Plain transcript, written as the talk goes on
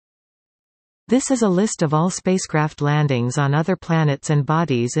This is a list of all spacecraft landings on other planets and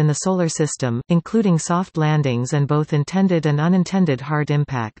bodies in the Solar System, including soft landings and both intended and unintended hard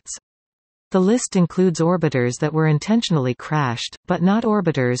impacts. The list includes orbiters that were intentionally crashed, but not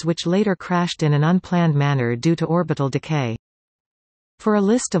orbiters which later crashed in an unplanned manner due to orbital decay. For a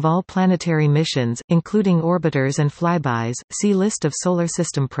list of all planetary missions, including orbiters and flybys, see List of Solar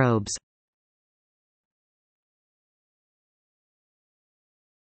System probes.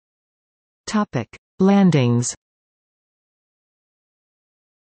 Landings.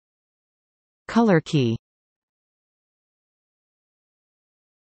 Color key.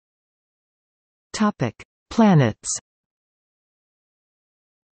 Planets.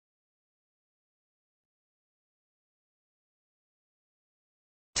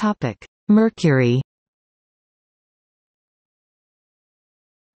 Mercury.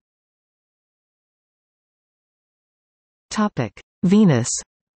 Venus.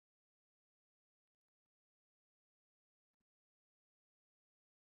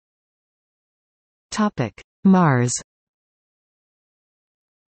 Mars.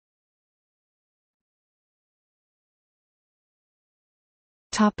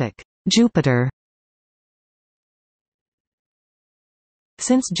 Jupiter.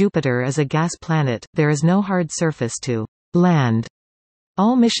 Since Jupiter is a gas planet, there is no hard surface to land.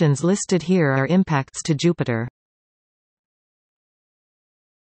 All missions listed here are impacts to Jupiter.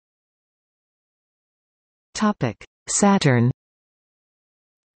 Saturn.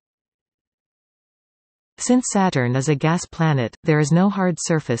 Since Saturn is a gas planet, there is no hard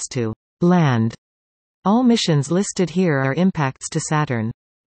surface to land. All missions listed here are impacts to Saturn.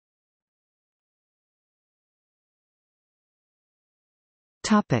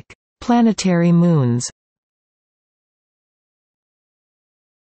 Planetary moons.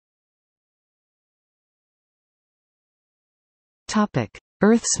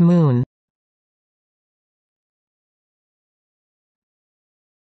 Earth's moon.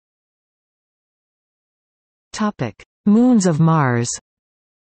 Moons of Mars.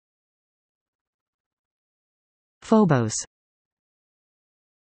 Phobos.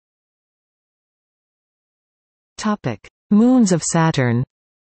 Moons of Saturn.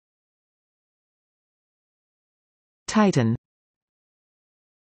 Titan.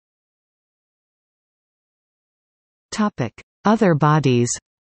 Other bodies.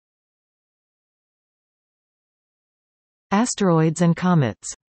 Asteroids and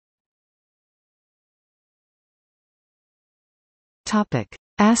comets.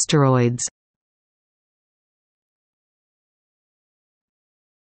 Asteroids.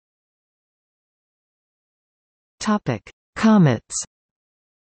 Comets.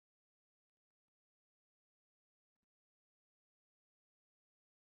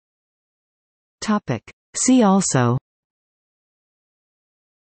 See also: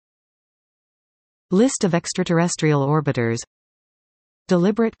 List of extraterrestrial orbiters,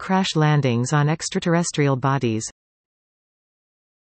 deliberate crash landings on extraterrestrial bodies.